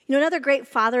Another great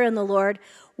father in the Lord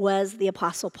was the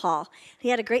Apostle Paul. He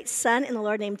had a great son in the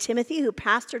Lord named Timothy who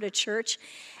pastored a church,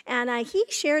 and he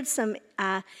shared some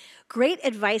great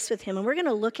advice with him, and we're going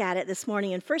to look at it this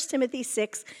morning in 1 Timothy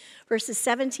 6, verses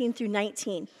 17 through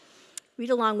 19. Read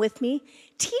along with me.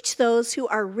 Teach those who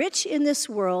are rich in this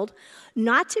world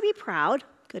not to be proud,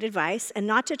 good advice, and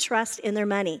not to trust in their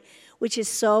money, which is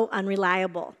so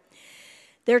unreliable.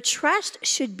 Their trust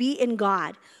should be in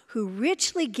God, who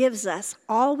richly gives us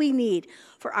all we need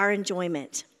for our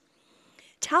enjoyment.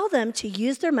 Tell them to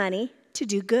use their money to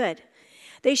do good.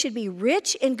 They should be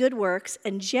rich in good works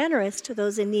and generous to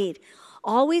those in need,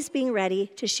 always being ready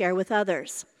to share with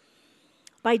others.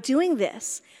 By doing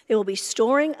this, they will be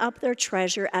storing up their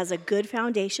treasure as a good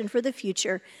foundation for the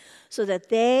future so that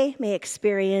they may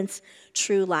experience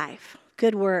true life.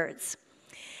 Good words.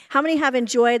 How many have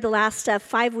enjoyed the last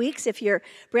 5 weeks? If you're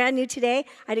brand new today,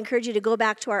 I'd encourage you to go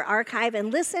back to our archive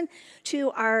and listen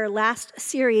to our last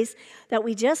series that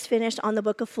we just finished on the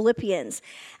book of Philippians.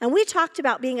 And we talked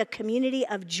about being a community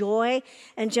of joy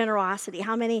and generosity.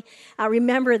 How many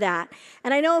remember that?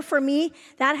 And I know for me,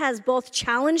 that has both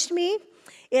challenged me.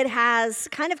 It has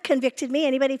kind of convicted me.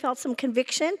 Anybody felt some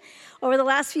conviction over the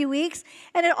last few weeks?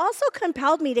 And it also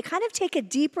compelled me to kind of take a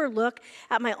deeper look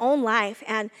at my own life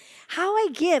and how I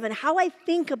give and how I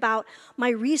think about my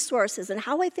resources and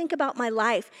how I think about my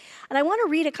life. And I want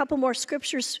to read a couple more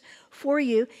scriptures for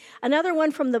you. Another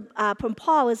one from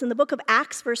Paul is in the book of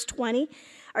Acts, verse 20,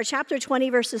 or chapter 20,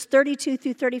 verses 32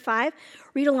 through 35.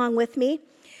 Read along with me.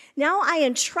 Now I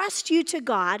entrust you to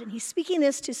God, and he's speaking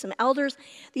this to some elders.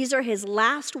 These are his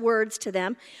last words to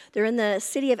them. They're in the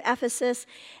city of Ephesus,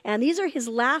 and these are his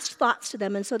last thoughts to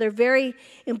them, and so they're very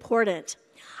important.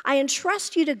 I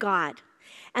entrust you to God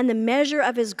and the measure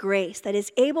of his grace that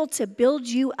is able to build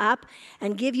you up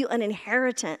and give you an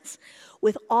inheritance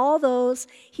with all those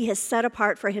he has set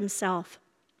apart for himself.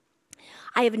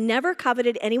 I have never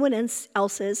coveted anyone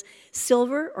else's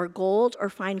silver or gold or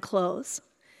fine clothes.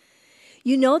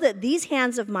 You know that these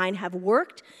hands of mine have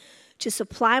worked to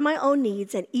supply my own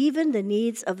needs and even the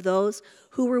needs of those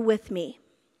who were with me.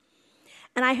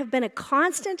 And I have been a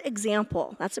constant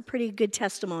example. That's a pretty good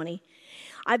testimony.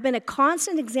 I've been a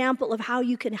constant example of how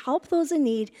you can help those in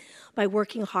need by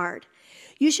working hard.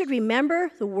 You should remember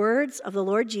the words of the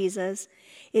Lord Jesus.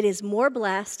 It is more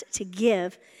blessed to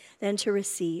give than to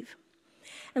receive.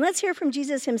 And let's hear from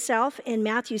Jesus himself in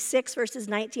Matthew 6, verses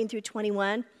 19 through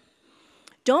 21.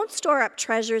 Don't store up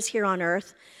treasures here on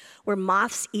earth where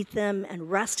moths eat them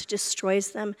and rust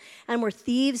destroys them and where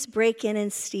thieves break in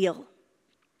and steal.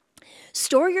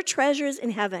 Store your treasures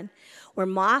in heaven where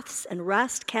moths and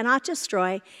rust cannot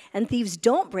destroy and thieves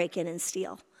don't break in and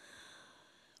steal.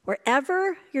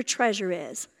 Wherever your treasure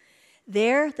is,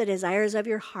 there the desires of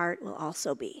your heart will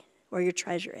also be, where your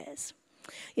treasure is.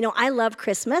 You know, I love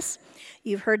Christmas.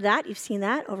 You've heard that. You've seen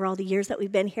that over all the years that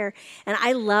we've been here. And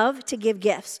I love to give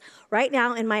gifts. Right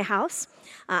now in my house,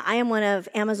 I am one of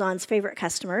Amazon's favorite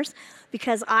customers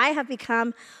because I have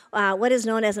become what is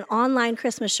known as an online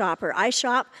Christmas shopper. I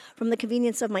shop from the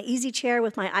convenience of my easy chair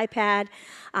with my iPad.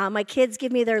 My kids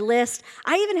give me their list.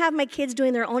 I even have my kids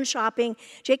doing their own shopping.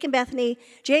 Jake and Bethany.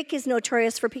 Jake is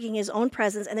notorious for picking his own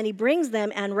presents, and then he brings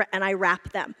them and I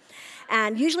wrap them.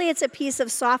 And usually it's a piece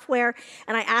of software,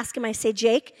 and I ask him, I say,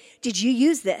 Jake, did you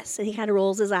use this? And he kind of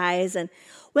rolls his eyes, and,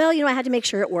 well, I had to make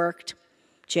sure it worked.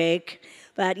 Jake.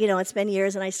 But, it's been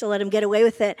years, and I still let him get away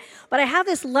with it. But I have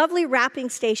this lovely wrapping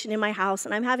station in my house,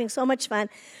 and I'm having so much fun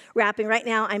wrapping. Right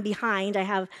now, I'm behind. I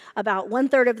have about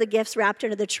 1/3 of the gifts wrapped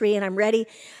under the tree, and I'm ready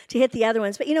to hit the other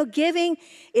ones. But, giving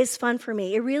is fun for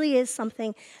me. It really is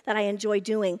something that I enjoy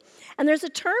doing. And there's a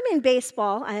term in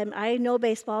baseball. I know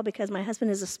baseball because my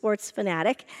husband is a sports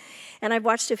fanatic, and I've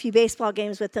watched a few baseball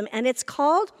games with him, and it's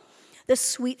called the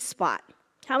sweet spot.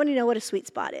 How many know what a sweet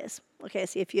spot is? Okay, I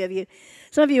see a few of you.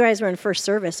 Some of you guys were in first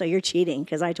service, so you're cheating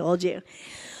because I told you.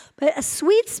 But a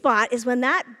sweet spot is when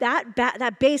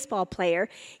that baseball player,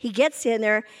 he gets in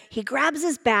there, he grabs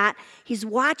his bat, he's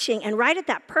watching, and right at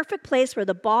that perfect place where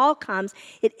the ball comes,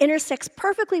 it intersects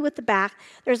perfectly with the bat.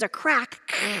 There's a crack.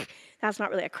 That's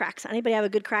not really a crack sound. Anybody have a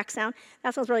good crack sound?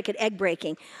 That sounds more like an egg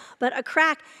breaking. But a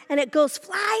crack, and it goes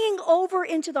flying over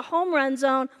into the home run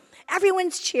zone.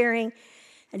 Everyone's cheering,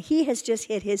 and he has just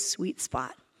hit his sweet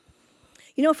spot.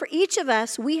 For each of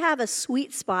us, we have a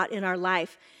sweet spot in our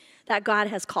life that God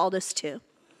has called us to.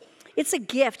 It's a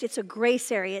gift. It's a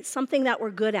grace area. It's something that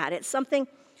we're good at. It's something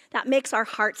that makes our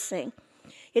hearts sing.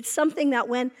 It's something that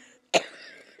when,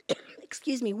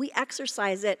 we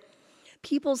exercise it,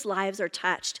 people's lives are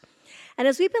touched. And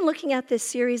as we've been looking at this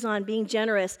series on being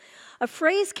generous, a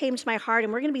phrase came to my heart,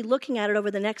 and we're going to be looking at it over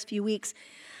the next few weeks.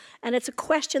 And it's a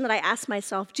question that I ask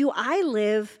myself, do I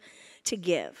live to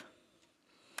give?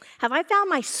 Have I found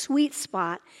my sweet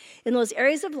spot in those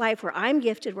areas of life where I'm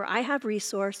gifted, where I have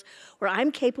resource, where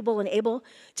I'm capable and able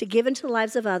to give into the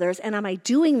lives of others? And am I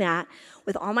doing that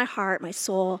with all my heart, my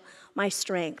soul, my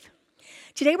strength?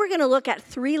 Today we're going to look at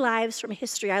 3 lives from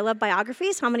history. I love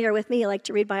biographies. How many are with me? You like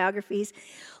to read biographies?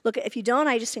 Look, if you don't,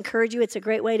 I just encourage you. It's a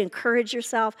great way to encourage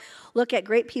yourself. Look at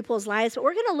great people's lives. But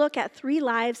we're going to look at 3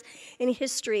 lives in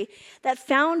history that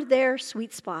found their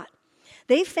sweet spot.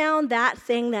 They found that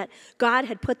thing that God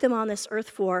had put them on this earth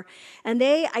for, and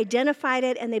they identified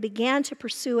it, and they began to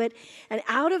pursue it, and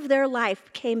out of their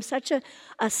life came such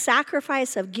a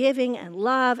sacrifice of giving and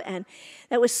love, and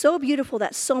that was so beautiful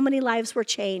that so many lives were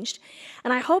changed.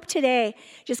 And I hope today,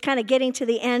 just kind of getting to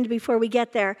the end before we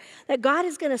get there, that God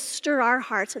is going to stir our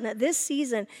hearts, and that this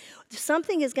season,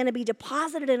 something is going to be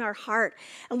deposited in our heart,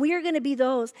 and we are going to be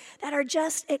those that are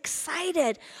just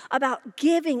excited about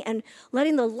giving and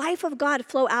letting the life of God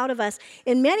flow out of us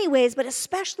in many ways, but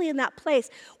especially in that place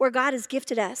where God has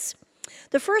gifted us.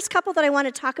 The first couple that I want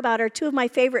to talk about are 2 of my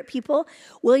favorite people,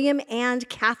 William and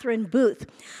Catherine Booth.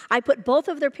 I put both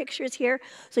of their pictures here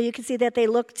so you can see that they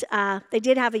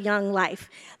did have a young life.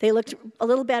 They looked a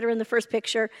little better in the first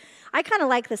picture. I kind of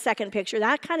like the second picture.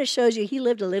 That kind of shows you he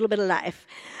lived a little bit of life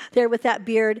there with that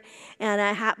beard and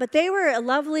a hat. But they were a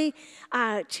lovely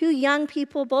 2 young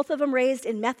people, both of them raised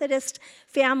in Methodist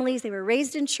families. They were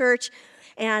raised in church.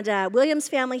 And William's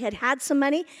family had had some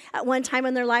money at one time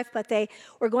in their life, but they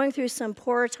were going through some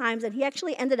poorer times, and he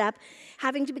actually ended up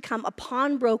having to become a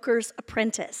pawnbroker's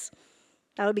apprentice.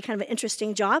 That would be kind of an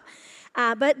interesting job.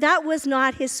 But that was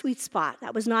not his sweet spot.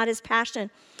 That was not his passion.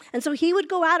 And so he would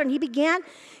go out and he began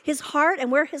his heart,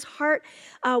 and where his heart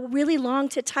really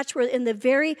longed to touch were in the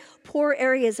very poor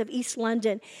areas of East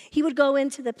London. He would go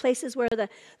into the places where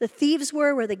the thieves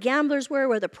were, where the gamblers were,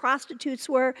 where the prostitutes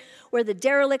were, where the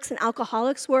derelicts and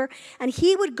alcoholics were. And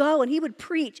he would go and he would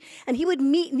preach and he would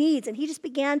meet needs, and he just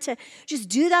began to just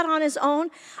do that on his own.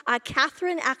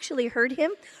 Catherine actually heard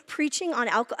him preaching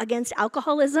against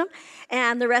alcoholism,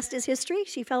 and the rest is history.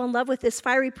 She fell in love with this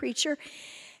fiery preacher.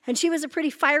 And she was a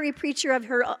pretty fiery preacher of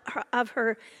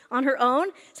her on her own.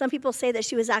 Some people say that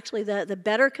she was actually the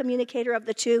better communicator of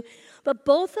the 2. But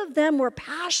both of them were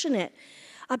passionate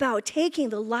about taking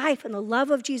the life and the love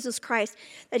of Jesus Christ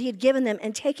that he had given them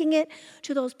and taking it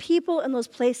to those people and those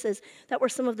places that were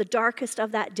some of the darkest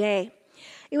of that day.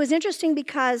 It was interesting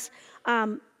because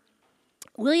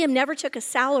William never took a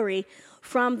salary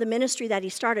from the ministry that he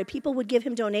started. People would give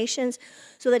him donations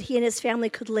so that he and his family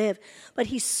could live. But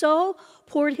he so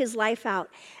poured his life out.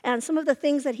 And some of the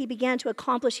things that he began to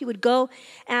accomplish, he would go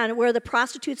and where the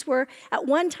prostitutes were at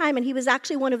one time, and he was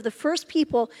actually one of the first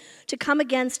people to come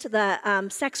against the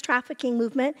sex trafficking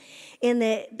movement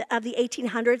of the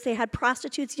 1800s. They had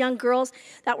prostitutes, young girls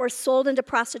that were sold into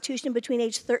prostitution between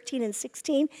age 13 and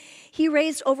 16. He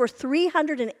raised over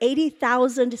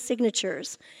 380,000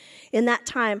 signatures in that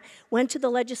time, went to the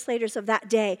legislators of that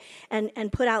day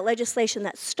and put out legislation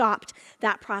that stopped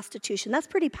that prostitution. That's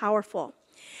pretty powerful.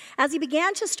 As he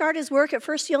began to start his work, at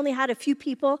first he only had a few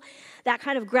people that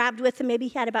kind of grabbed with him. Maybe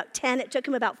he had about 10. It took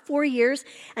him about 4 years,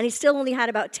 and he still only had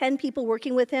about 10 people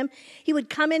working with him. He would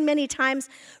come in many times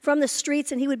from the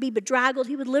streets, and he would be bedraggled.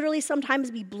 He would literally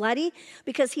sometimes be bloody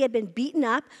because he had been beaten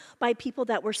up by people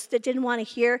that didn't want to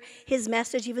hear his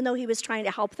message, even though he was trying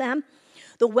to help them.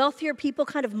 The wealthier people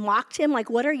kind of mocked him, like,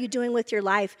 what are you doing with your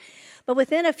life? But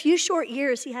within a few short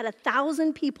years, he had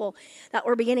 1,000 people that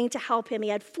were beginning to help him. He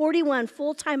had 41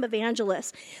 full-time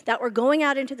evangelists that were going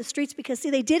out into the streets because, see,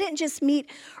 they didn't just meet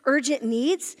urgent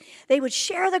needs. They would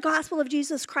share the gospel of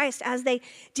Jesus Christ as they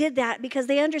did that because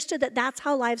they understood that that's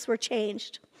how lives were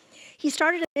changed. He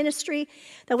started a ministry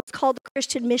that was called the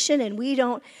Christian Mission, and we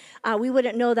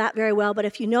wouldn't know that very well, but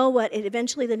if you know what,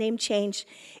 eventually the name changed.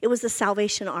 It was the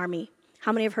Salvation Army.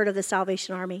 How many have heard of the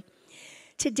Salvation Army?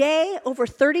 Today, over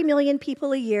 30 million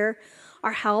people a year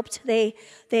are helped. They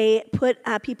put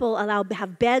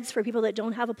have beds for people that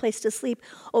don't have a place to sleep,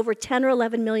 over 10 or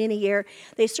 11 million a year.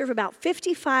 They serve about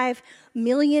 55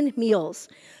 million meals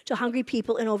to hungry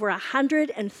people in over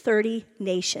 130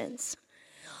 nations.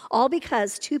 All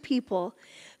because 2 people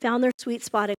found their sweet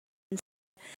spot and said,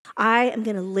 I am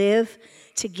going to live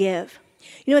to give.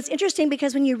 You know, it's interesting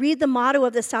because when you read the motto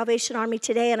of the Salvation Army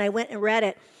today, and I went and read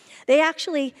it, they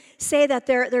actually say that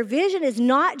their vision is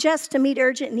not just to meet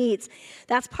urgent needs.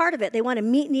 That's part of it. They want to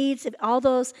meet needs of all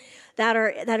those that are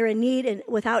in need and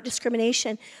without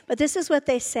discrimination. But this is what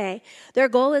they say. Their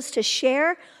goal is to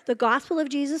share the gospel of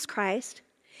Jesus Christ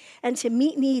and to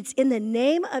meet needs in the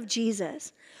name of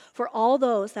Jesus for all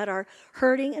those that are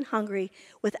hurting and hungry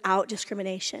without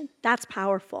discrimination. That's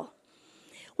powerful.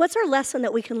 What's our lesson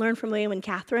that we can learn from William and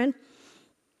Catherine?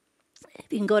 If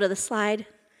you can go to the slide.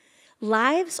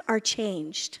 Lives are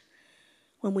changed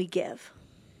when we give.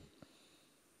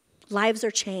 Lives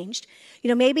are changed.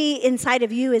 Maybe inside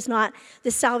of you is not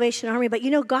the Salvation Army, but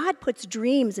God puts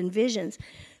dreams and visions.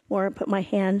 Or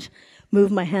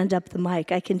move my hand up the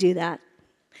mic. I can do that.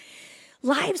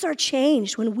 Lives are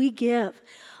changed when we give.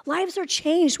 Lives are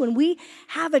changed when we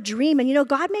have a dream. And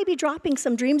God may be dropping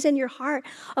some dreams in your heart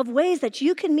of ways that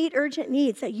you can meet urgent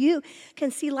needs, that you can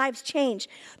see lives change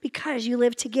because you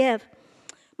live to give.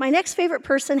 My next favorite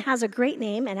person has a great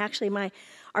name, and actually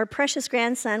our precious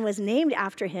grandson was named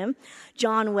after him,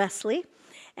 John Wesley.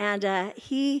 And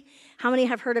how many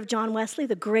have heard of John Wesley,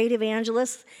 the great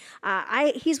evangelist?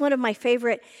 He's one of my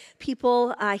favorite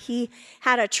people. He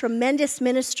had a tremendous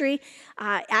ministry.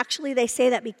 Actually, they say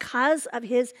that because of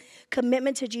his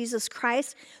commitment to Jesus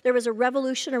Christ, there was a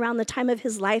revolution around the time of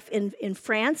his life in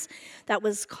France that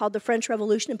was called the French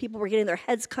Revolution, and people were getting their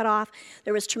heads cut off.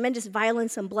 There was tremendous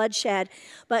violence and bloodshed.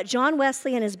 But John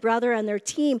Wesley and his brother and their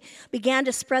team began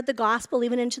to spread the gospel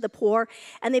even into the poor,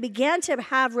 and they began to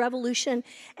have revolution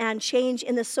and change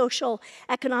in the social,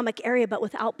 economic area, but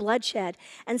without bloodshed.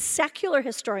 And secular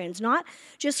historians, not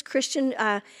just Christian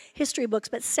history books,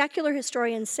 but secular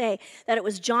historians say that it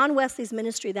was John Wesley's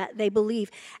ministry that they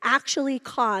believe actually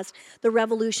caused the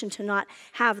revolution to not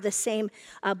have the same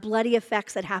bloody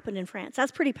effects that happened in France.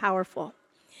 That's pretty powerful.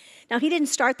 Now, he didn't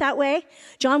start that way.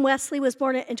 John Wesley was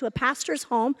born into a pastor's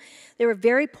home. They were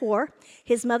very poor.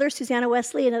 His mother, Susanna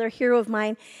Wesley, another hero of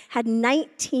mine, had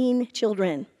 19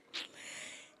 children.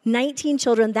 19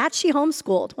 children. That she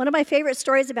homeschooled. One of my favorite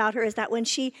stories about her is that when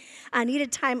she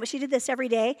needed time, she did this every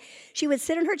day. She would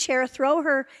sit in her chair, throw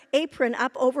her apron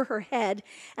up over her head,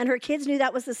 and her kids knew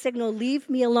that was the signal, leave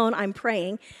me alone, I'm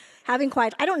praying. Having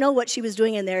quiet. I don't know what she was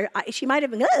doing in there. She might have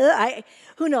been,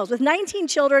 who knows? With 19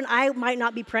 children, I might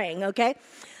not be praying, okay?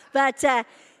 But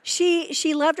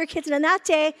she loved her kids. And on that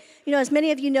day, as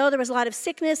many of you know, there was a lot of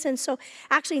sickness. And so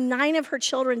actually 9 of her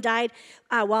children died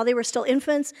while they were still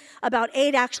infants. About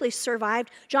 8 actually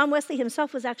survived. John Wesley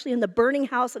himself was actually in the burning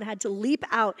house and had to leap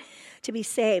out to be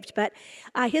saved. But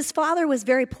his father was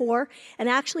very poor. And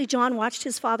actually John watched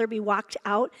his father be walked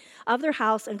out of their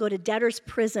house and go to debtor's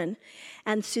prison.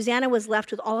 And Susanna was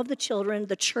left with all of the children,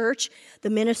 the church, the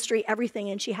ministry, everything.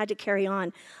 And she had to carry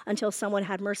on until someone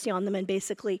had mercy on them and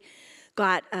basically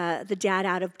got the dad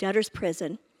out of debtor's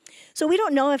prison. So we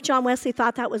don't know if John Wesley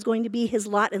thought that was going to be his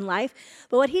lot in life,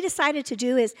 but what he decided to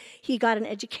do is he got an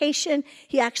education.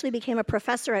 He actually became a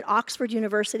professor at Oxford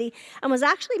University and was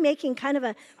actually making kind of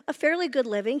a fairly good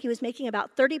living. He was making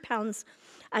about 30 pounds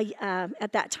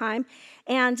at that time,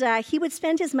 and he would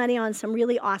spend his money on some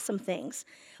really awesome things,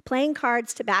 playing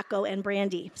cards, tobacco, and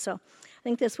brandy. So I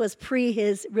think this was pre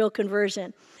his real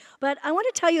conversion. But I want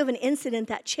to tell you of an incident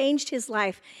that changed his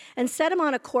life and set him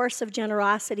on a course of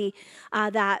generosity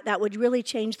that would really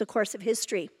change the course of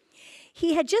history.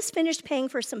 He had just finished paying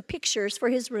for some pictures for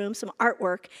his room, some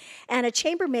artwork, and a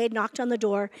chambermaid knocked on the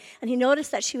door, and he noticed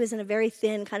that she was in a very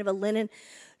thin, kind of a linen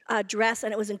dress,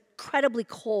 and it was incredibly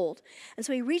cold. And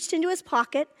so he reached into his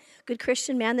pocket, good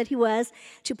Christian man that he was,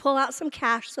 to pull out some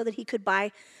cash so that he could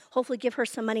hopefully give her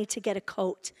some money to get a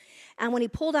coat. And when he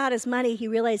pulled out his money, he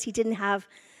realized he didn't have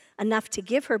enough to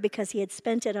give her because he had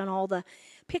spent it on all the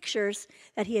pictures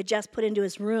that he had just put into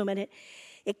his room, and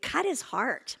it cut his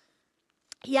heart.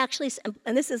 He actually,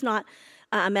 and this is not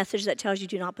a message that tells you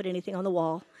do not put anything on the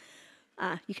wall.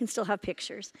 You can still have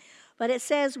pictures. But it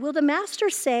says, will the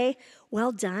master say,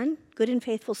 well done, good and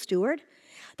faithful steward?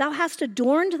 Thou hast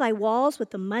adorned thy walls with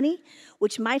the money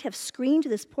which might have screened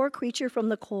this poor creature from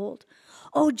the cold.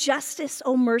 O justice,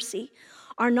 O mercy,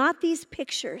 are not these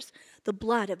pictures the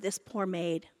blood of this poor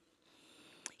maid?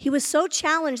 He was so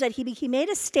challenged that he made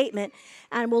a statement,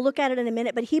 and we'll look at it in a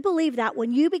minute, but he believed that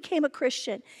when you became a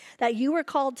Christian, that you were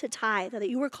called to tithe, that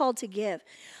you were called to give,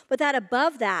 but that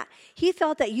above that, he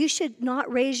felt that you should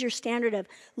not raise your standard of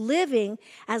living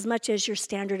as much as your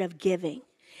standard of giving.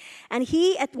 And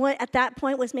he, at that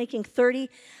point, was making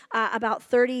about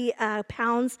 30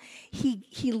 pounds.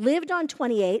 He lived on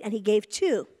 28, and he gave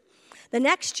 2. The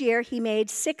next year, he made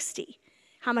 60.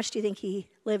 How much do you think he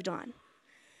lived on?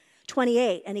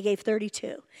 28, and he gave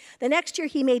 32. The next year,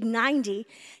 he made 90.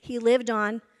 He lived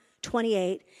on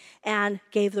 28 and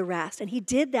gave the rest. And he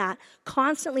did that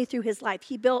constantly through his life.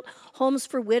 He built homes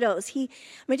for widows.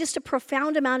 Just a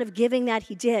profound amount of giving that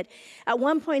he did. At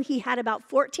one point, he had about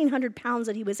 1,400 pounds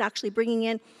that he was actually bringing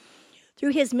in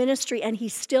through his ministry, and he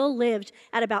still lived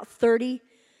at about 30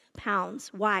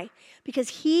 pounds. Why? Because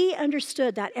he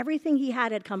understood that everything he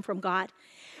had come from God.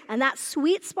 And that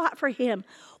sweet spot for him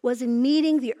was in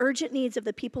meeting the urgent needs of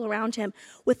the people around him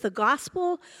with the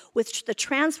gospel, with the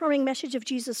transforming message of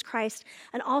Jesus Christ,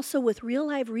 and also with real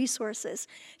life resources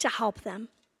to help them.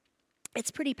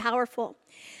 It's pretty powerful.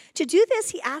 To do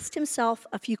this, he asked himself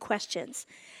a few questions.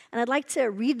 And I'd like to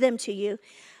read them to you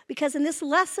because in this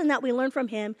lesson that we learn from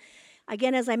him,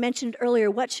 again, as I mentioned earlier,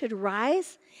 what should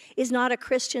rise is not a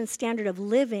Christian standard of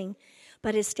living,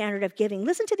 but his standard of giving.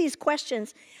 Listen to these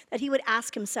questions that he would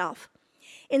ask himself.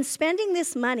 In spending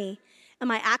this money, am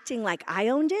I acting like I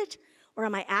owned it, or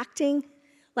am I acting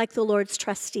like the Lord's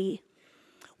trustee?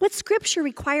 What scripture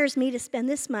requires me to spend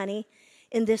this money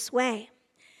in this way?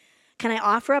 Can I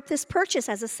offer up this purchase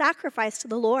as a sacrifice to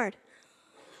the Lord?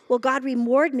 Will God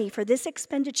reward me for this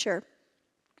expenditure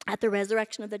at the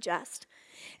resurrection of the just?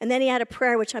 And then he had a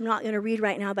prayer, which I'm not going to read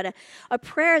right now, but a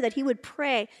prayer that he would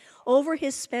pray over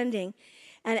his spending.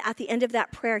 And at the end of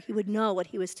that prayer, he would know what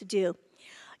he was to do.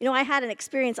 You know, I had an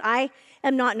experience. I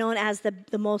am not known as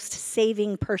the most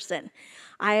saving person.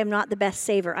 I am not the best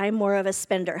saver. I'm more of a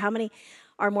spender. How many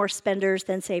are more spenders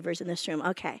than savers in this room?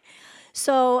 Okay.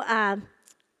 So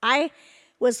I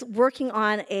was working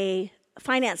on a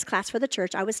finance class for the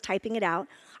church. I was typing it out.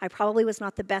 I probably was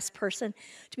not the best person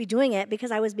to be doing it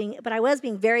because I was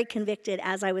being very convicted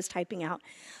as I was typing out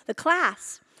the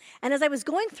class. And as I was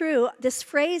going through, this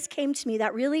phrase came to me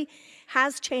that really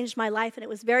has changed my life, and it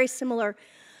was very similar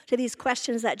to these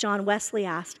questions that John Wesley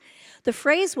asked. The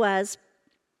phrase was,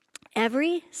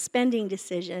 every spending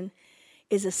decision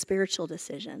is a spiritual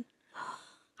decision.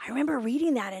 I remember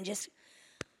reading that and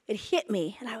it hit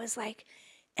me, and I was like,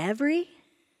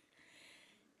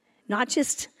 not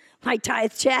just my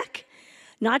tithe check,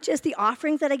 not just the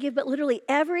offerings that I give, but literally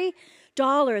every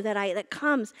dollar that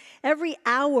comes, every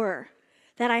hour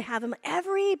that I have,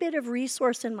 every bit of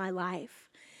resource in my life.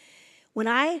 When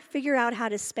I figure out how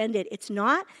to spend it, it's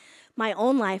not my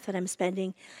own life that I'm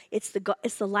spending. It's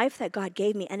the life that God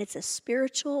gave me, and it's a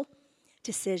spiritual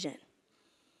decision.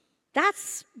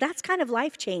 That's kind of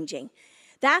life-changing.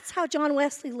 That's how John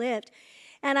Wesley lived.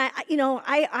 And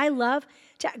I love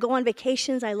to go on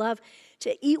vacations. I love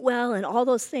to eat well and all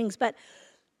those things. But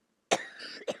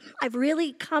I've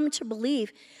really come to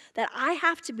believe that I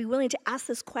have to be willing to ask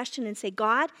this question and say,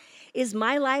 God, is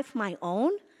my life my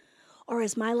own, or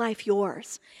is my life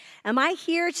yours? Am I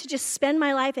here to just spend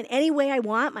my life in any way I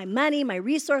want, my money, my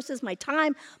resources, my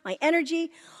time, my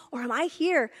energy? Or am I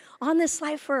here on this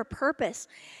life for a purpose?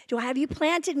 Have you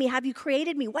planted me? Have you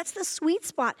created me? What's the sweet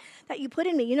spot that you put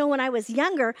in me? You know, when I was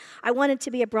younger, I wanted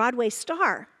to be a Broadway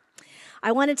star.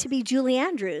 I wanted to be Julie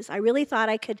Andrews. I really thought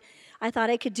I could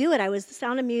do it. I was the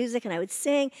Sound of Music, and I would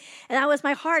sing, and that was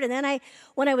my heart. And then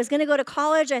when I was going to go to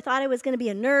college, I thought I was going to be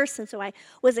a nurse, and so I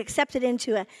was accepted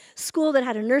into a school that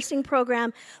had a nursing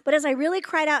program. But as I really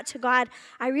cried out to God,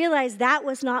 I realized that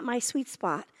was not my sweet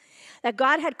spot, that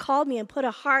God had called me and put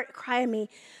a heart cry in me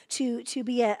to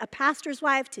be a pastor's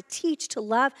wife, to teach, to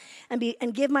love,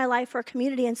 and give my life for a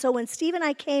community. And so when Steve and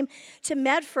I came to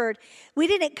Medford, we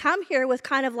didn't come here with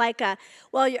kind of like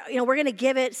we're going to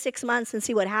give it 6 months and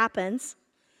see what happens.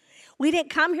 We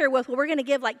didn't come here with, we're going to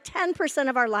give like 10%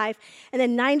 of our life, and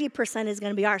then 90% is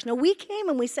going to be ours. No, we came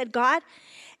and we said, God,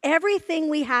 everything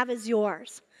we have is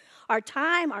yours. Our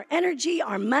time, our energy,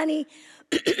 our money,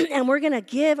 and we're going to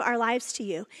give our lives to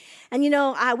you. And,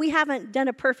 we haven't done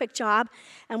a perfect job,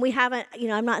 and we haven't,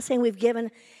 I'm not saying we've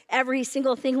given every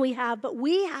single thing we have, but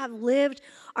we have lived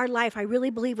our life, I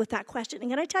really believe, with that question.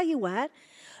 And can I tell you what?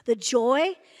 The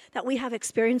joy that we have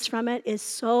experienced from it is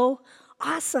so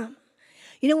awesome.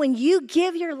 When you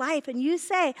give your life and you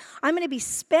say, I'm going to be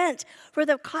spent for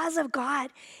the cause of God,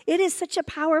 it is such a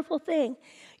powerful thing.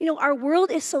 Our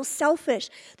world is so selfish.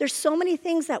 There's so many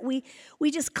things that we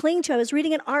just cling to. I was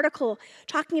reading an article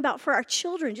talking about for our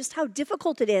children just how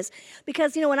difficult it is.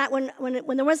 Because,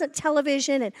 when there wasn't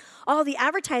television and all the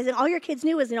advertising, all your kids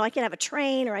knew was, I could have a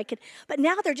train but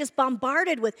now they're just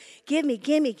bombarded with, give me,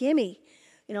 gimme, gimme.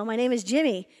 My name is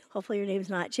Jimmy. Hopefully your name's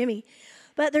not Jimmy.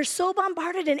 But they're so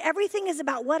bombarded, and everything is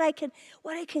about what I can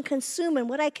consume and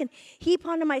what I can heap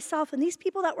onto myself. And these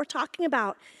people that we're talking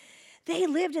about, they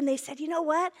lived and they said, you know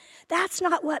what? That's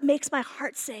not what makes my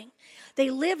heart sing.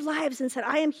 They lived lives and said,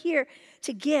 I am here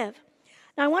to give.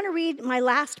 Now I want to read my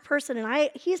last person, and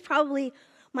he's probably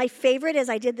my favorite as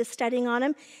I did the studying on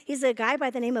him. He's a guy by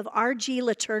the name of R.G.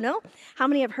 Letourneau. How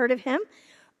many have heard of him?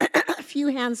 A few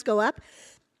hands go up.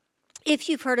 If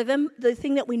you've heard of him, the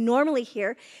thing that we normally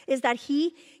hear is that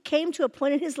he came to a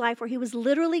point in his life where he was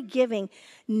literally giving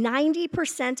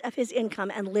 90% of his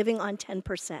income and living on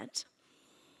 10%.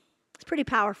 It's pretty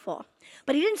powerful.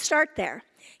 But he didn't start there.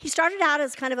 He started out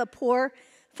as kind of a poor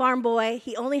farm boy.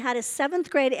 He only had a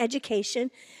 7th grade education,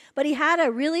 but he had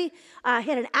he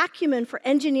had an acumen for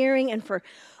engineering and for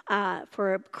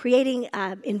creating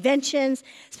inventions,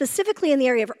 specifically in the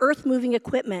area of earth-moving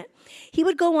equipment. He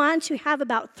would go on to have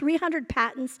about 300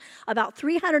 patents, about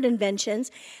 300 inventions.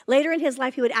 Later in his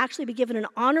life, he would actually be given an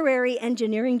honorary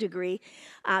engineering degree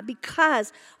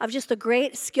because of just the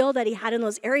great skill that he had in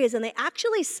those areas. And they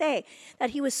actually say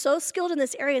that he was so skilled in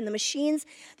this area, in the machines,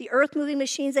 the earth-moving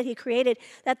machines that he created,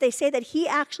 that they say that he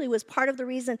actually was part of the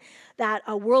reason that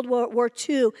World War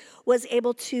II was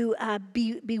able to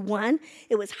be won.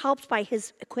 It was helped by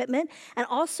his equipment. And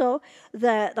also,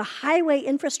 the highway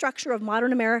infrastructure of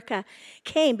modern America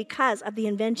came because of the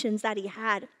inventions that he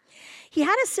had. He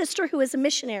had a sister who was a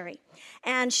missionary,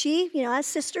 and she, as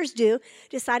sisters do,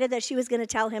 decided that she was going to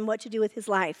tell him what to do with his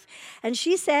life. And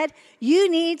she said, you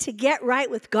need to get right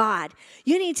with God.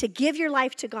 You need to give your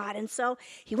life to God. And so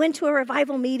he went to a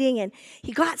revival meeting, and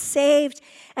he got saved,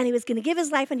 and he was going to give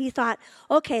his life, and he thought,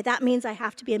 okay, that means I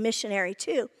have to be a missionary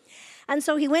too. And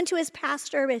so he went to his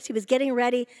pastor as he was getting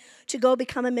ready to go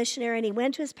become a missionary, and he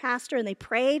went to his pastor, and they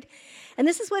prayed. And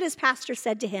this is what his pastor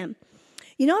said to him.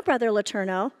 Brother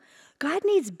Letourneau, God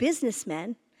needs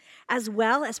businessmen as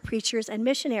well as preachers and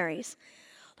missionaries.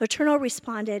 Letourneau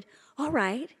responded, all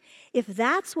right, if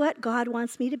that's what God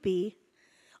wants me to be,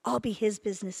 I'll be his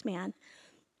businessman.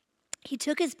 He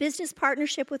took his business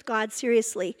partnership with God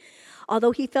seriously,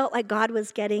 although he felt like God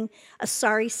was getting a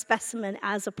sorry specimen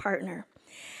as a partner.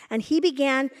 And he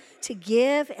began to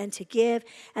give, and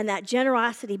that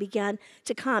generosity began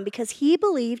to come because he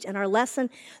believed, and our lesson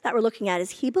that we're looking at is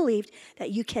he believed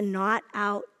that you cannot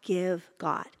outgive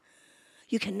God.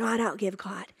 You cannot outgive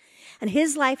God. And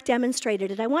his life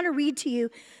demonstrated it. I want to read to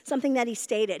you something that he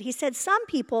stated. He said, some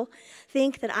people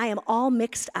think that I am all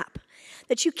mixed up,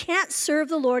 that you can't serve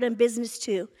the Lord in business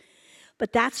too.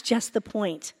 But that's just the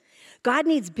point. God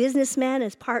needs businessmen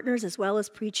as partners as well as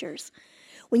preachers.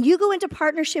 When you go into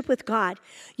partnership with God,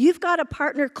 you've got a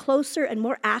partner closer and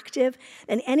more active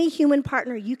than any human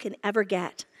partner you can ever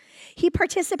get. He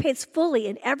participates fully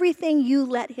in everything you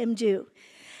let him do.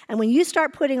 And when you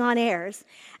start putting on airs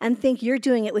and think you're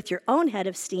doing it with your own head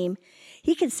of steam,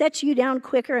 he can set you down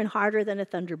quicker and harder than a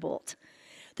thunderbolt.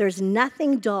 There's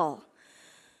nothing dull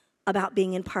about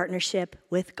being in partnership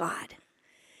with God.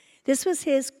 This was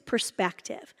his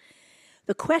perspective.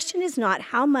 The question is not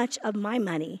how much of my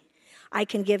money I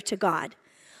can give to God,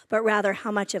 but rather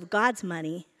how much of God's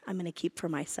money I'm going to keep for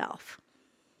myself.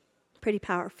 Pretty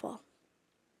powerful.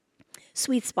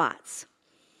 Sweet spots.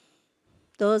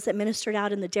 Those that ministered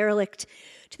out in the derelicts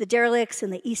in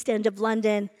the East End of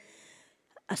London,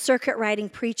 a circuit riding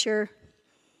preacher,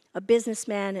 a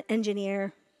businessman, an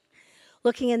engineer.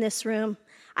 Looking in this room,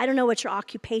 I don't know what your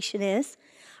occupation is.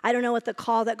 I don't know what the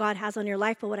call that God has on your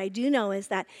life, but what I do know is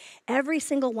that every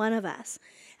single one of us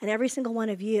and every single one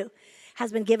of you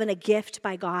has been given a gift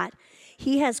by God.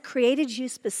 He has created you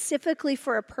specifically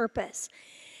for a purpose.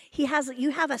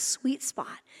 You have a sweet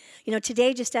spot.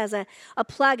 Today, just as a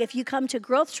plug, if you come to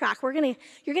Growth Track, you're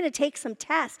gonna take some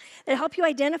tests that help you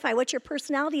identify what your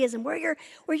personality is and where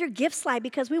your gifts lie,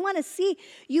 because we want to see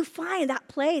you find that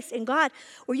place in God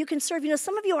where you can serve.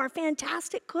 Some of you are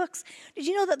fantastic cooks. Did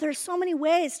you know that there's so many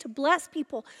ways to bless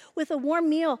people with a warm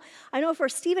meal? I know for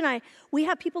Steve and I, we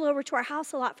have people over to our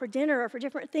house a lot for dinner or for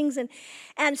different things,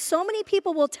 and so many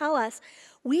people will tell us,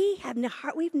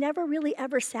 we've never really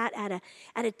ever sat at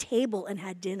a table and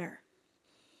had dinner.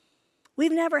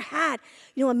 We've never had,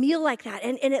 a meal like that,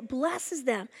 and it blesses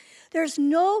them. There's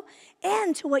no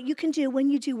end to what you can do when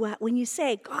you do what? When you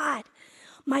say, God,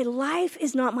 my life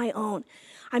is not my own.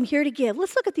 I'm here to give.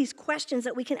 Let's look at these questions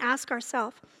that we can ask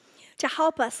ourselves to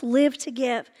help us live to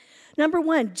give. Number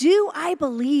one, do I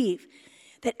believe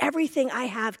that everything I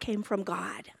have came from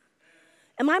God?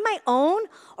 Am I my own,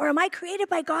 or am I created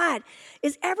by God?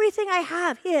 Is everything I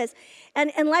have his?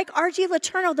 And like R.G.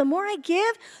 Letourneau, the more I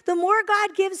give, the more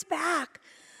God gives back.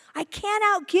 I can't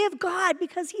outgive God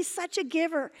because he's such a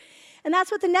giver. And that's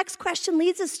what the next question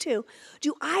leads us to.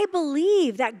 Do I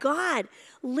believe that God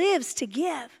lives to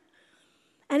give?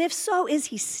 And if so, is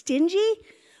he stingy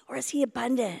or is he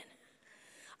abundant?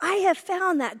 I have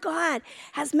found that God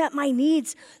has met my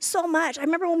needs so much. I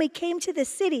remember when we came to this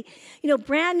city,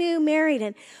 brand new, married,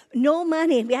 and no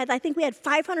money. And I think we had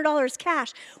 $500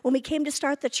 cash when we came to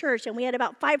start the church, and we had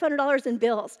about $500 in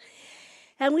bills.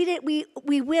 And we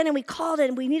went and we called it,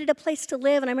 and we needed a place to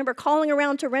live. And I remember calling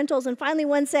around to rentals, and finally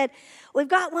one said, we've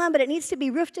got one, but it needs to be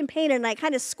roofed and painted. And I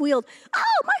kind of squealed,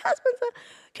 oh, my husband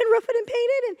can roof it and paint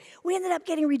it. And we ended up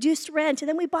getting reduced rent. And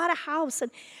then we bought a house,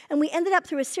 and we ended up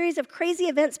through a series of crazy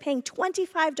events paying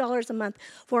 $25 a month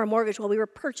for a mortgage while we were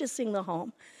purchasing the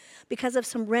home, because of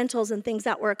some rentals and things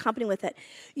that were accompanying with it.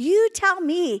 You tell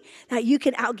me that you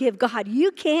can outgive God.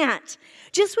 You can't.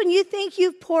 Just when you think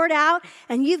you've poured out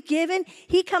and you've given,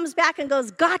 he comes back and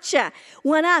goes, gotcha,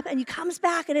 one up. And he comes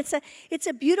back, and it's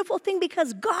a beautiful thing,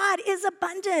 because God is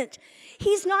abundant.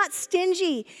 He's not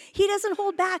stingy. He doesn't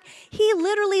hold back. He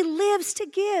literally lives to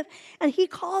give, and he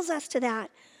calls us to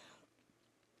that.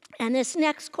 And this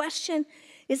next question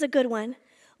is a good one.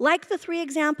 Like the 3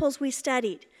 examples we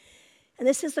studied, and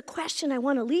this is the question I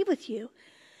want to leave with you.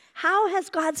 How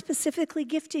has God specifically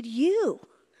gifted you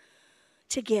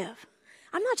to give?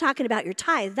 I'm not talking about your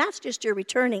tithe. That's just your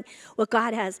returning what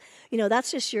God has.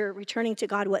 That's just your returning to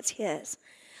God what's his.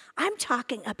 I'm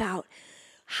talking about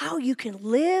how you can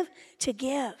live to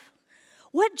give.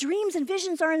 What dreams and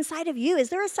visions are inside of you? Is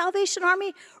there a Salvation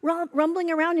Army rumbling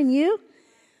around in you?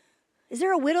 Is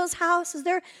there a widow's house? Is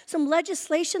there some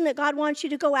legislation that God wants you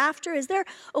to go after? Is there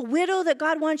a widow that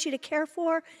God wants you to care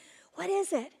for? What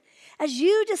is it? As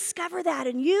you discover that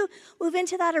and you move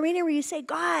into that arena where you say,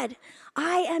 God,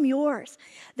 I am yours.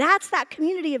 That's that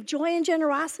community of joy and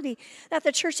generosity that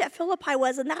the church at Philippi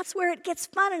was. And that's where it gets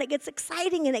fun and it gets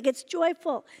exciting and it gets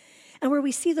joyful. And where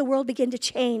we see the world begin to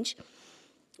change.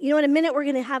 In a minute, we're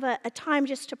going to have a time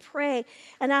just to pray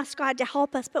and ask God to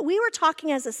help us. But we were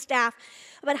talking as a staff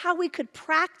about how we could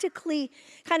practically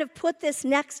kind of put this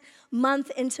next month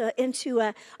into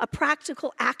a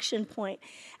practical action point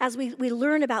as we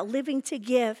learn about living to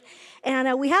give.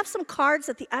 And we have some cards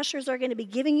that the ushers are going to be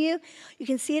giving you. You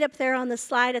can see it up there on the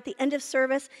slide at the end of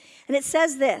service. And it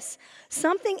says this,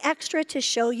 something extra to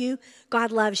show you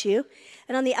God loves you.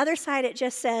 And on the other side, it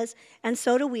just says, and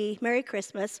so do we, Merry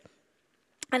Christmas.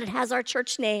 And it has our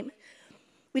church name.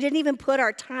 We didn't even put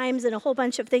our times and a whole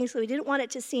bunch of things, so we didn't want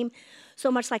it to seem so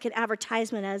much like an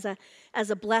advertisement as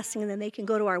a blessing, and then they can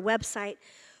go to our website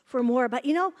for more. But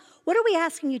what are we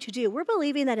asking you to do? We're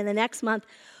believing that in the next month,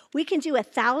 we can do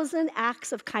 1,000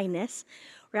 acts of kindness.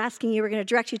 We're asking you, we're going to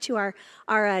direct you to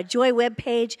our Joy web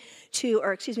page,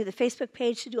 the Facebook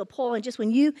page, to do a poll. And just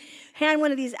when you hand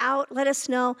one of these out, let us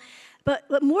know.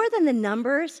 But more than the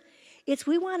numbers,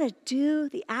 we want to do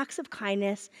the acts of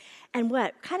kindness and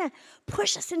kind of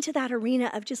push us into that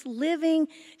arena of just living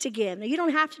to give. Now, you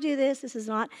don't have to do this. This is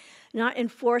not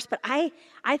enforced, but I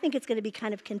think it's going to be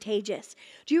kind of contagious.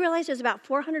 Do you realize there's about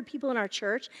 400 people in our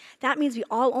church? That means we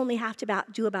all only have to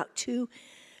do about two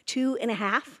and a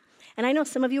half. And I know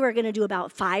some of you are going to do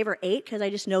about 5 or 8 because I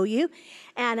just know you.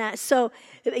 And so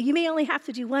you may only have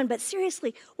to do 1. But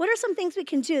seriously, what are some things we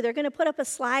can do? They're going to put up a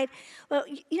slide. Well,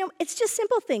 it's just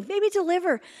simple things. Maybe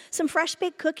deliver some fresh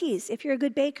baked cookies if you're a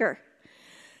good baker.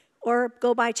 Or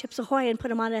go buy Chips Ahoy and put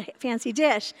them on a fancy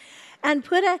dish. And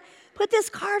put this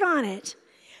card on it.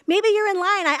 Maybe you're in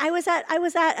line. I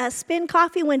was at Spin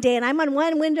Coffee one day, and I'm on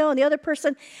one window and the other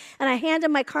person, and I hand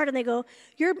them my card, and they go,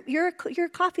 your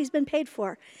coffee's been paid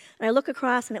for. And I look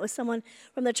across, and it was someone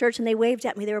from the church, and they waved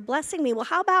at me. They were blessing me. Well,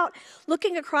 how about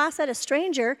looking across at a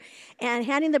stranger and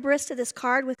handing the barista this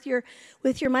card with your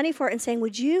money for it and saying,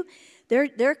 would you,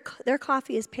 their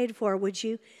coffee is paid for, would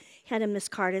you hand them this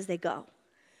card as they go?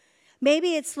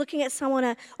 Maybe it's looking at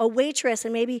someone, a waitress,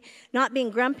 and maybe not being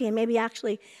grumpy, and maybe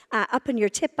actually upping your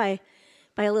tip by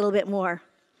a little bit more.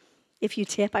 If you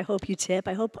tip, I hope you tip.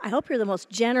 I hope you're the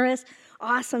most generous,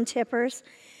 awesome tippers.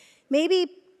 Maybe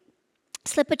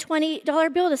slip a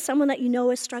 $20 bill to someone that you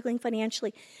know is struggling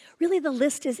financially. Really, the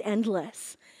list is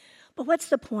endless. But what's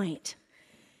the point?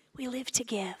 We live to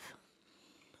give.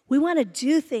 We want to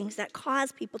do things that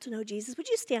cause people to know Jesus. Would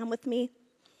you stand with me?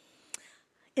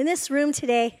 In this room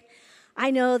today, I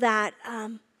know that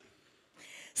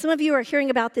some of you are hearing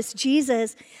about this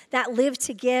Jesus that lived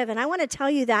to give, and I want to tell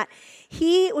you that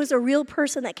he was a real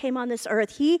person that came on this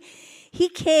earth. He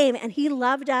came and he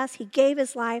loved us. He gave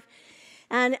his life,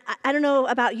 and I don't know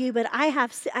about you, but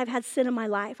I've had sin in my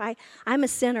life. I'm a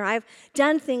sinner. I've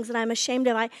done things that I'm ashamed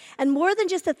of. And more than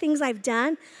just the things I've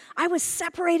done, I was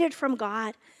separated from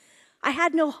God. I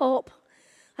had no hope,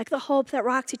 like the hope that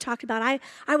Roxy talked about.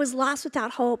 I was lost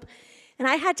without hope. And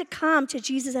I had to come to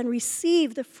Jesus and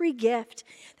receive the free gift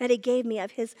that he gave me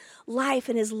of his life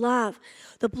and his love,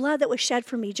 the blood that was shed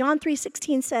for me. John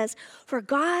 3:16 says, for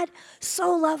God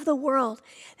so loved the world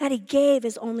that he gave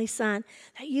his only son,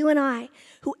 that you and I,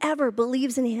 whoever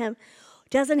believes in him,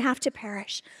 doesn't have to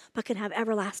perish, but can have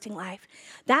everlasting life.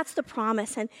 That's the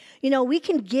promise. And, we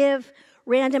can give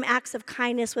random acts of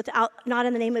kindness not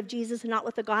in the name of Jesus and not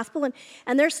with the gospel,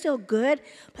 and they're still good,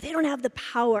 but they don't have the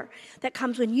power that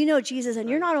comes when you know Jesus, and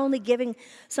you're not only giving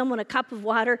someone a cup of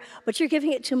water, but you're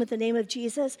giving it to them in the name of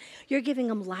Jesus. You're giving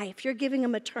them life. You're giving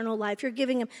them eternal life. You're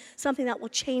giving them something that will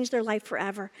change their life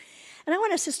forever. And I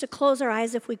want us just to close our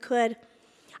eyes if we could.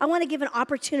 I want to give an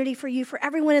opportunity for you, for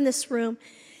everyone in this room,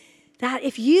 that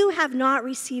if you have not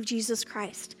received Jesus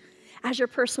Christ as your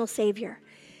personal Savior,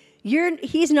 you're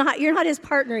not his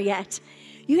partner yet.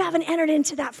 You haven't entered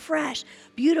into that fresh,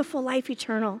 beautiful life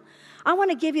eternal. I want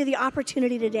to give you the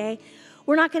opportunity today.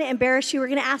 We're not going to embarrass you. We're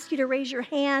going to ask you to raise your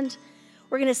hand.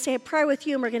 We're going to say a prayer with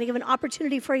you, and we're going to give an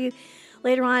opportunity for you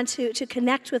later on to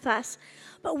connect with us.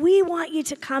 But we want you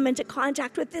to come into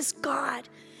contact with this God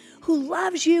who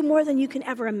loves you more than you can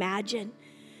ever imagine.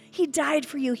 He died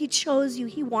for you. He chose you.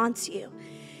 He wants you.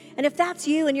 And if that's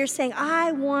you and you're saying,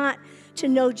 I want to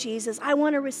know Jesus, I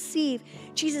want to receive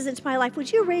Jesus into my life,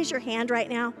 would you raise your hand right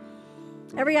now?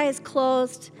 Every eye is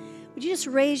closed. Would you just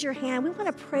raise your hand? We want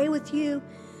to pray with you.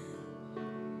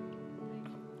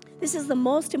 This is the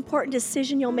most important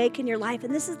decision you'll make in your life,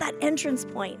 and this is that entrance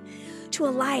point to a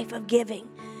life of giving,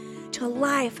 to a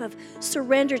life of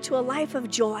surrender, to a life of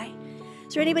joy.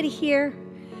 Is there anybody here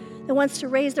that wants to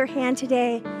raise their hand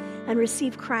today and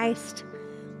receive Christ?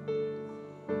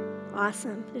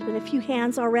 Awesome. There's been a few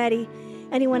hands already.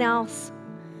 Anyone else?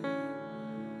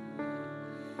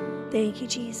 Thank you,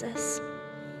 Jesus.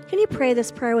 Can you pray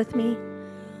this prayer with me?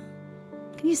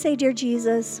 Can you say, Dear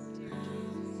Jesus,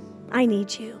 I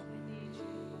need you.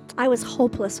 I was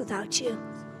hopeless without you.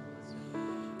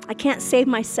 I can't save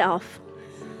myself.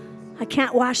 I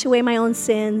can't wash away my own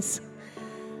sins.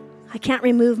 I can't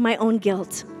remove my own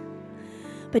guilt.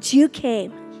 But you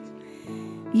came.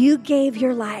 You gave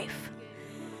your life.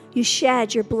 You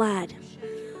shed your blood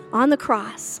on the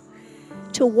cross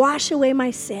to wash away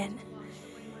my sin,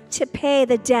 to pay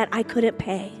the debt I couldn't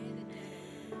pay,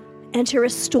 and to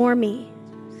restore me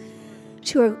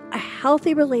to a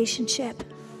healthy relationship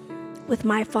with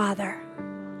my Father.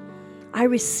 I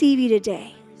receive you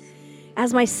today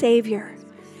as my Savior,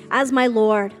 as my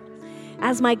Lord,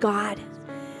 as my God,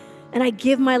 and I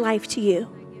give my life to you.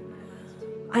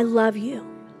 I love you,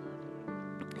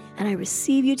 and I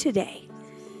receive you today.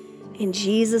 In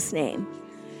Jesus' name,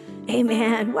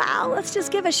 amen. Wow, let's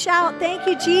just give a shout. Thank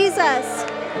you, Jesus.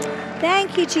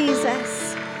 Thank you,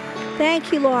 Jesus.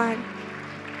 Thank you, Lord.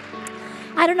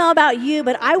 I don't know about you,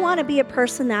 but I want to be a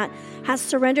person that has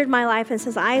surrendered my life and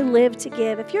says, I live to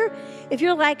give. If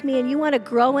you're like me and you want to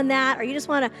grow in that, or you just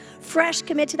want to fresh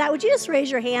commit to that, would you just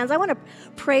raise your hands? I want to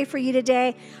pray for you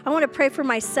today. I want to pray for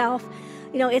myself.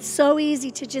 You know, it's so easy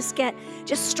to just get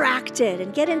distracted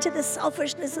and get into the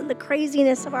selfishness and the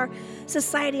craziness of our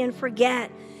society and forget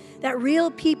that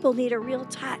real people need a real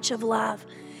touch of love.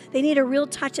 They need a real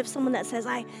touch of someone that says,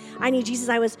 I need Jesus.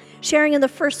 I was sharing in the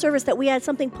first service that we had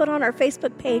something put on our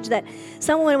Facebook page that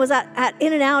someone was at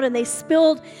In-N-Out and they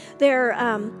spilled their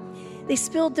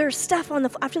stuff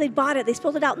after they bought it. They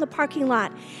spilled it out in the parking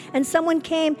lot. And someone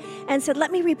came and said,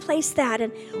 let me replace that,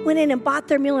 and went in and bought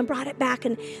their meal and brought it back.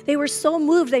 And they were so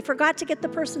moved. They forgot to get the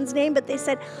person's name, but they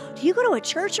said, do you go to a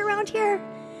church around here?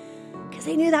 Because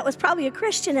they knew that was probably a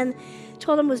Christian, and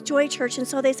told them it was Joy Church. And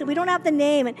so they said, we don't have the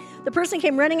name. And the person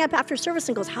came running up after service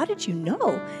and goes, how did you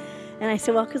know? And I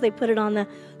said, well, because they put it on the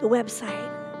website.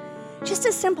 Just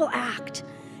a simple act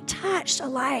touched a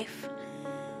life.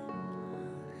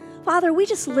 Father, we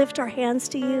just lift our hands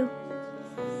to you.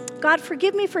 God,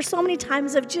 forgive me for so many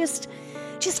times of just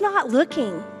not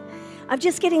looking, of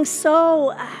just getting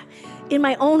so in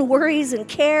my own worries and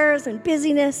cares and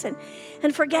busyness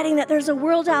and forgetting that there's a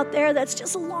world out there that's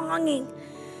just longing.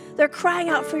 They're crying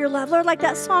out for your love. Lord, like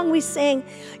that song we sing,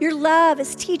 your love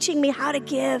is teaching me how to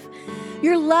give.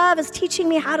 Your love is teaching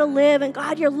me how to live. And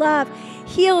God, your love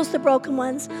heals the broken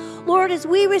ones. Lord, as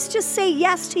we just say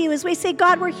yes to you, as we say,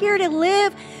 God, we're here to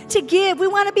live, to give. We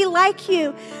want to be like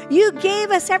you. You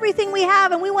gave us everything we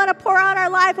have, and we want to pour out our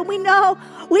life, and we know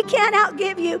we can't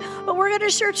outgive you, but we're going to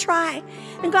sure try.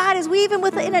 And God, as we even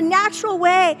in a natural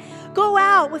way go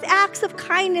out with acts of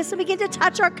kindness and begin to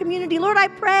touch our community, Lord, I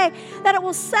pray that it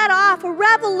will set off a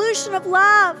revolution of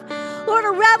love. Lord,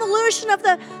 a revolution of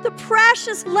the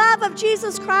precious love of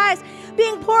Jesus Christ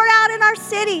being poured out in our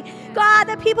city. God,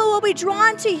 that people will be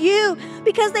drawn to you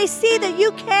because they see that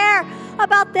you care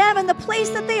about them and the place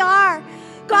that they are.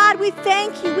 God, we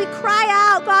thank you. We cry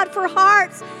out, God, for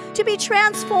hearts to be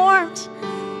transformed.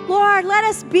 Lord, let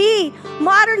us be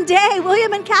modern day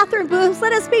William and Catherine Booths.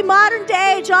 Let us be modern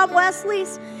day John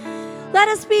Wesley's. Let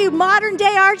us be modern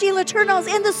day R.G. Letourneau's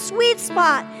in the sweet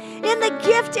spot, in the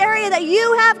gift area that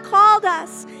you have called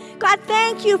us. God,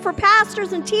 thank you for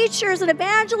pastors and teachers and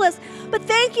evangelists. But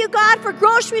thank you, God, for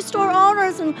grocery store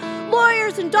owners and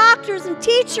lawyers and doctors and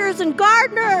teachers and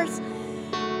gardeners.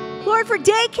 Lord, for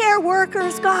daycare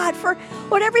workers, God, for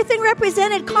Lord, everything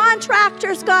represented,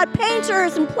 contractors, God,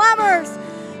 painters and plumbers.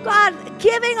 God,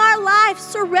 giving our life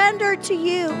surrendered to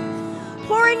you,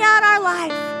 pouring out our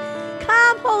life.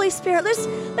 Come, Holy Spirit.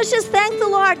 Let's just thank the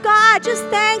Lord. God, just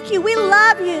thank you. We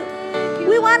love you.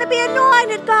 We want to be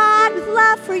anointed, God, with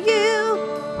love for you.